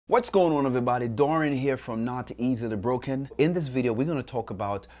What's going on, everybody? Dorian here from Not Easily Broken. In this video, we're going to talk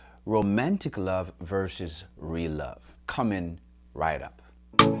about romantic love versus real love. Coming right up.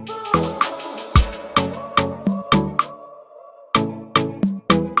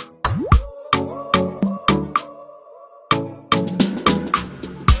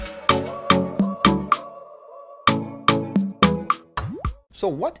 So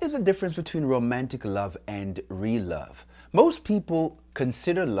what is the difference between romantic love and real love? Most people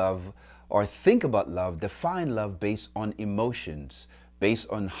consider love or think about love, define love based on emotions, based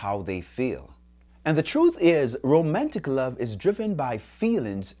on how they feel. And the truth is, romantic love is driven by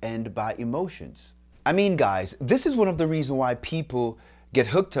feelings and by emotions. I mean, guys, this is one of the reasons why people get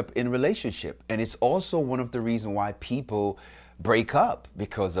hooked up in relationship. And it's also one of the reasons why people break up,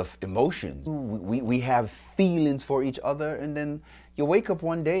 because of emotions. We have feelings for each other, and then you wake up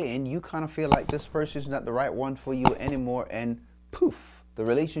one day and you kind of feel like this person is not the right one for you anymore, and poof, the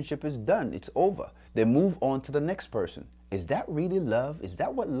relationship is done. It's over. They move on to the next person. Is that really love? Is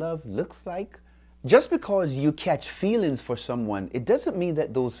that what love looks like? Just because you catch feelings for someone, it doesn't mean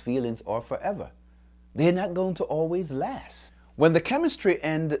that those feelings are forever. They're not going to always last. When the chemistry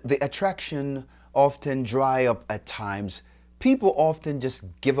and the attraction often dry up at times, people often just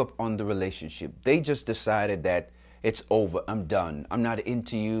give up on the relationship. They just decided that it's over, I'm done, I'm not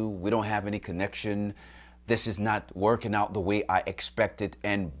into you, we don't have any connection, this is not working out the way I expected,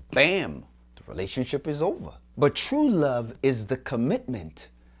 and bam, the relationship is over. But true love is the commitment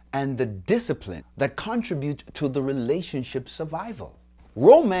and the discipline that contribute to the relationship survival.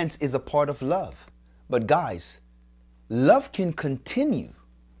 Romance is a part of love, but guys, love can continue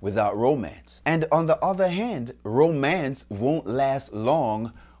without romance. And on the other hand, romance won't last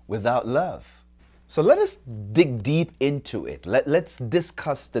long without love. So let us dig deep into it. Let's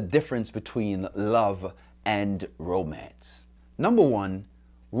discuss the difference between love and romance. Number one,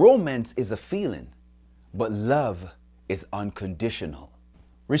 romance is a feeling, but love is unconditional.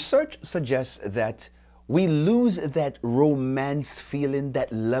 Research suggests that we lose that romance feeling,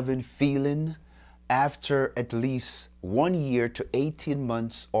 that loving feeling, after at least 1 year to 18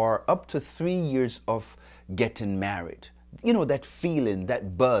 months or up to 3 years of getting married. You know, that feeling,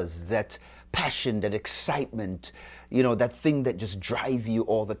 that buzz, that passion, that excitement, you know, that thing that just drives you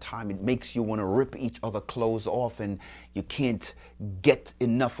all the time. It makes you want to rip each other clothes off, and you can't get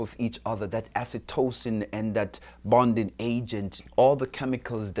enough of each other. That oxytocin and that bonding agent, all the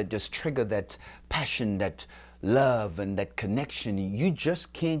chemicals that just trigger that passion, that love and that connection. You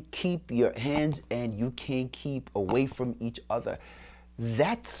just can't keep your hands and you can't keep away from each other.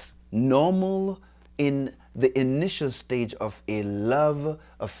 That's normal in the initial stage of a love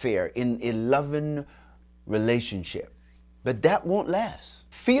affair, in a loving relationship. But that won't last.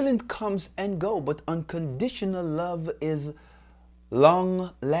 Feeling comes and go, but unconditional love is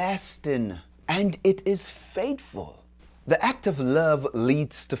long lasting and it is faithful. The act of love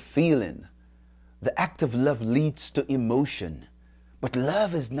leads to feeling. The act of love leads to emotion. But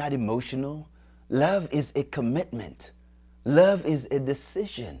love is not emotional. Love is a commitment. Love is a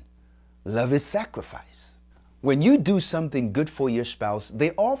decision. Love is sacrifice. When you do something good for your spouse,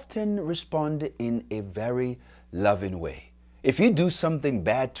 they often respond in a very loving way. If you do something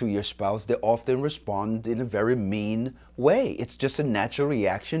bad to your spouse, they often respond in a very mean way. It's just a natural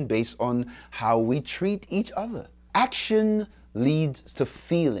reaction based on how we treat each other. Action leads to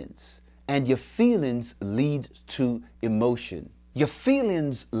feelings, and your feelings lead to emotion. Your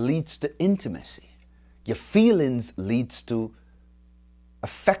feelings leads to intimacy. Your feelings leads to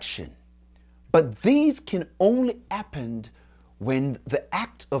affection. But these can only happen when the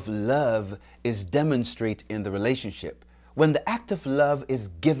act of love is demonstrated in the relationship. When the act of love is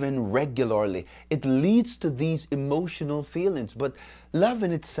given regularly, it leads to these emotional feelings. But love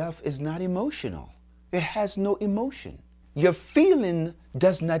in itself is not emotional. It has no emotion. Your feeling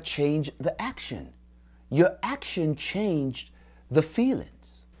does not change the action. Your action changed the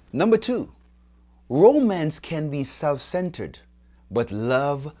feelings. Number two, romance can be self-centered, but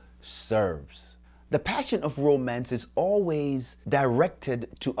love serves. The passion of romance is always directed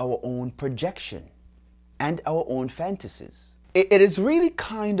to our own projection and our own fantasies. It is really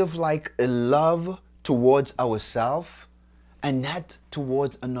kind of like a love towards ourselves and not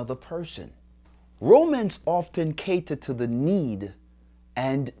towards another person. Romance often caters to the need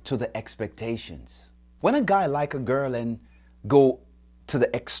and to the expectations. When a guy like a girl and go to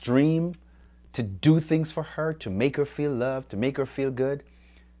the extreme to do things for her, to make her feel loved, to make her feel good,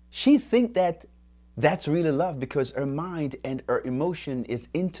 she think that that's really love, because her mind and her emotion is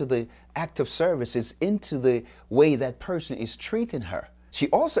into the act of service, is into the way that person is treating her. She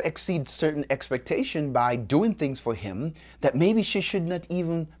also exceeds certain expectation by doing things for him that maybe she should not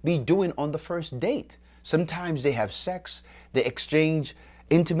even be doing on the first date. Sometimes they have sex, they exchange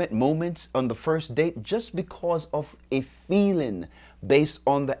intimate moments on the first date just because of a feeling based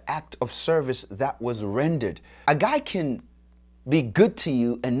on the act of service that was rendered. A guy can be good to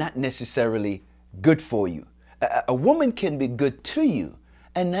you and not necessarily good for you. A woman can be good to you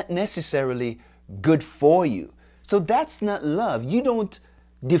and not necessarily good for you. So that's not love. You don't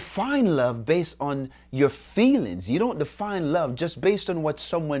define love based on your feelings. You don't define love just based on what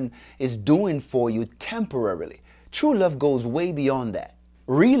someone is doing for you temporarily. True love goes way beyond that.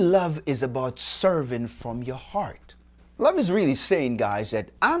 Real love is about serving from your heart. Love is really saying, guys,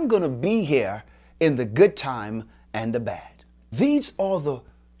 that I'm going to be here in the good time and the bad. These are the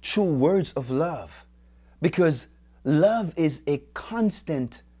true words of love, because love is a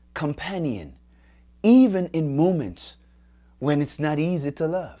constant companion, even in moments when it's not easy to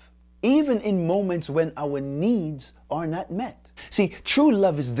love, even in moments when our needs are not met. See, true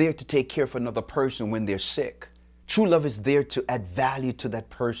love is there to take care of another person when they're sick. True love is there to add value to that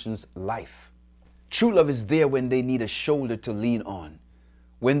person's life. True love is there when they need a shoulder to lean on.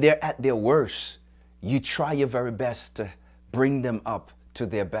 When they're at their worst, you try your very best to bring them up to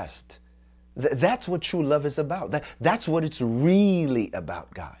their best. That's what true love is about. That's what it's really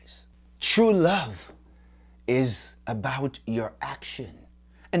about, guys. True love is about your action,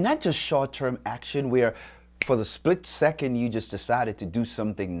 and not just short-term action where for the split second you just decided to do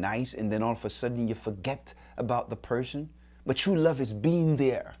something nice and then all of a sudden you forget about the person. But true love is being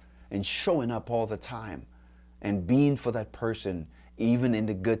there and showing up all the time and being for that person even in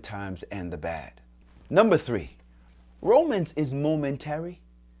the good times and the bad. Number 3, romance is momentary,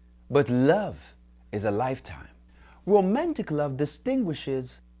 but love is a lifetime. Romantic love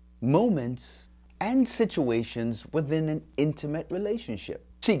distinguishes moments and situations within an intimate relationship.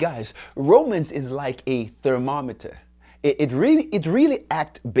 See, guys, romance is like a thermometer. It really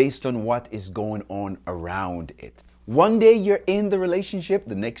acts based on what is going on around it. One day you're in the relationship,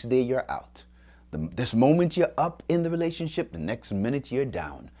 the next day you're out. This moment you're up in the relationship, the next minute you're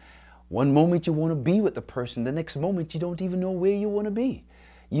down. One moment you want to be with the person, the next moment you don't even know where you want to be.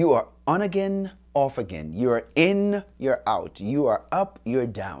 You are on again, off again. You are in, you're out. You are up, you're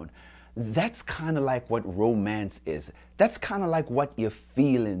down. That's kind of like what romance is. That's kind of like what your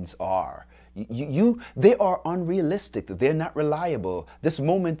feelings are. They are unrealistic. They're not reliable. This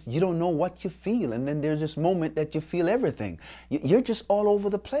moment, you don't know what you feel. And then there's this moment that you feel everything. You're just all over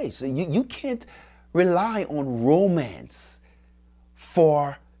the place. You can't rely on romance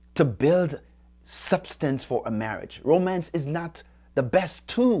to build substance for a marriage. Romance is not the best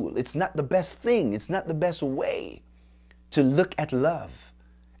tool. It's not the best thing. It's not the best way to look at love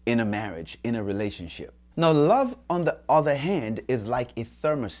in a marriage, in a relationship. Now, love, on the other hand, is like a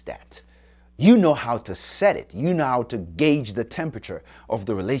thermostat. You know how to set it. You know how to gauge the temperature of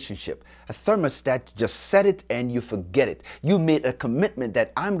the relationship. A thermostat, just set it and you forget it. You made a commitment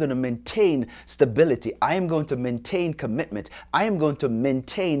that I'm going to maintain stability. I am going to maintain commitment. I am going to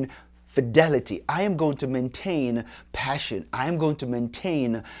maintain fidelity. I am going to maintain passion. I am going to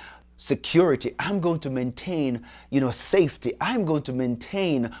maintain security. I'm going to maintain, safety. I'm going to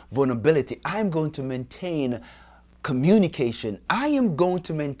maintain vulnerability. I'm going to maintain communication. I am going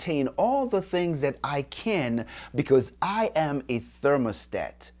to maintain all the things that I can because I am a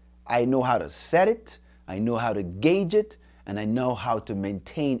thermostat. I know how to set it, I know how to gauge it, and I know how to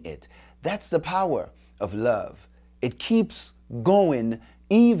maintain it. That's the power of love. It keeps going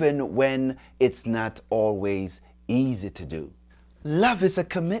even when it's not always easy to do. Love is a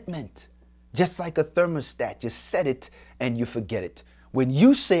commitment. Just like a thermostat, you set it and you forget it. When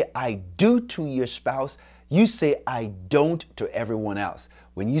you say I do to your spouse, you say I don't to everyone else.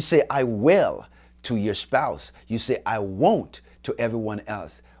 When you say I will to your spouse, you say I won't to everyone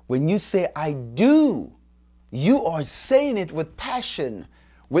else. When you say I do, you are saying it with passion,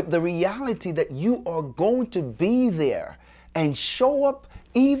 with the reality that you are going to be there and show up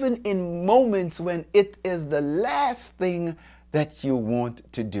even in moments when it is the last thing that you want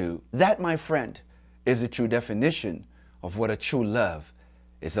to do. That, my friend, is a true definition of what a true love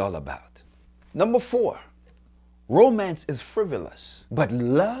is all about. Number 4, romance is frivolous, but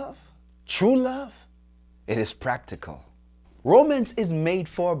love, true love, it is practical. Romance is made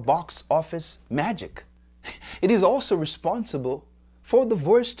for box office magic. It is also responsible for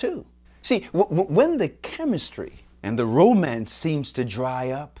divorce too. See, when the chemistry and the romance seems to dry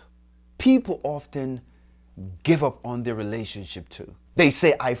up, people often give up on their relationship too. They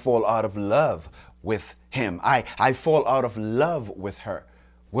say, I fall out of love with him. I fall out of love with her.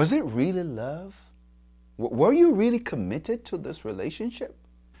 Was it really love? Were you really committed to this relationship?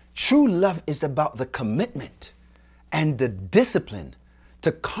 True love is about the commitment and the discipline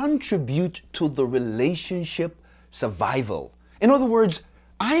to contribute to the relationship survival. In other words,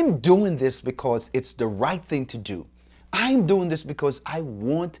 I'm doing this because it's the right thing to do. I'm doing this because I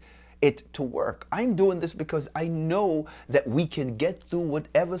want it to work. I'm doing this because I know that we can get through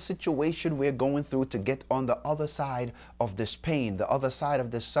whatever situation we're going through to get on the other side of this pain, the other side of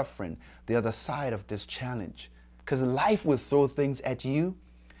this suffering, the other side of this challenge. Because life will throw things at you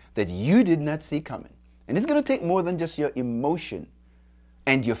that you did not see coming. And it's going to take more than just your emotion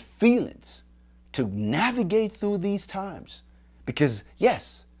and your feelings to navigate through these times. Because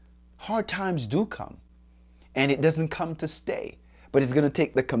yes, hard times do come, and it doesn't come to stay. But it's going to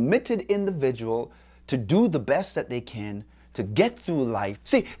take the committed individual to do the best that they can to get through life.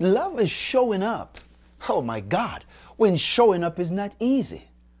 See, love is showing up. Oh my God, when showing up is not easy.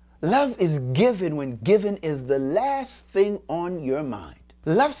 Love is giving when giving is the last thing on your mind.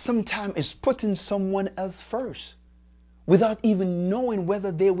 Love sometimes is putting someone else first without even knowing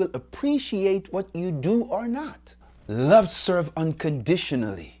whether they will appreciate what you do or not. Love serves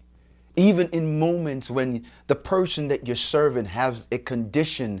unconditionally. Even in moments when the person that you're serving has a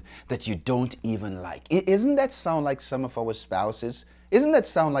condition that you don't even like. Isn't that sound like some of our spouses? Isn't that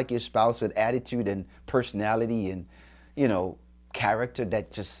sound like your spouse with attitude and personality and, character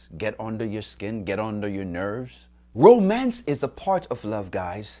that just get under your skin, get under your nerves? Romance is a part of love,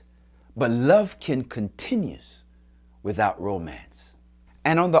 guys, but love can continue without romance.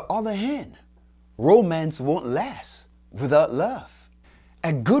 And on the other hand, romance won't last without love.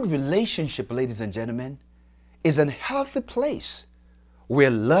 A good relationship, ladies and gentlemen, is a healthy place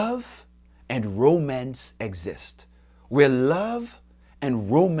where love and romance exist, where love and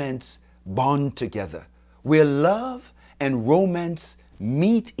romance bond together, where love and romance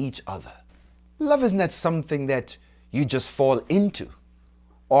meet each other. Love is not something that you just fall into,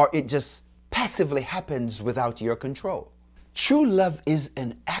 or it just passively happens without your control. True love is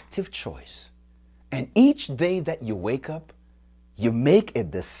an active choice, and each day that you wake up, you make a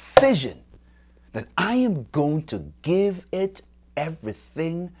decision that I am going to give it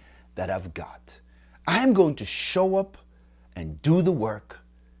everything that I've got. I am going to show up and do the work,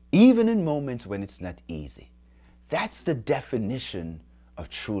 even in moments when it's not easy. That's the definition of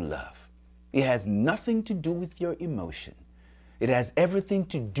true love. It has nothing to do with your emotion. It has everything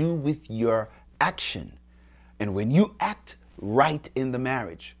to do with your action. And when you act right in the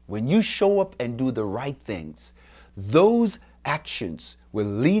marriage, when you show up and do the right things, those actions will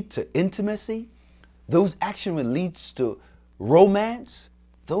lead to intimacy. Those actions will lead to romance.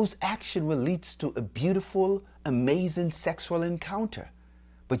 Those actions will lead to a beautiful, amazing sexual encounter.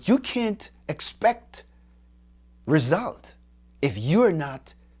 But you can't expect result if you're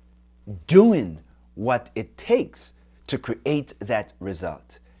not doing what it takes to create that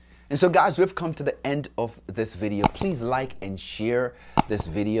result. And so guys, we've come to the end of this video. Please like and share this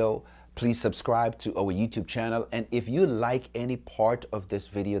video. Please subscribe to our YouTube channel. And if you like any part of this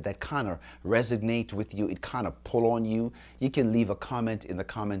video that kind of resonates with you, it kind of pull on you, you can leave a comment in the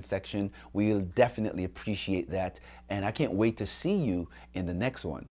comment section. We'll definitely appreciate that. And I can't wait to see you in the next one.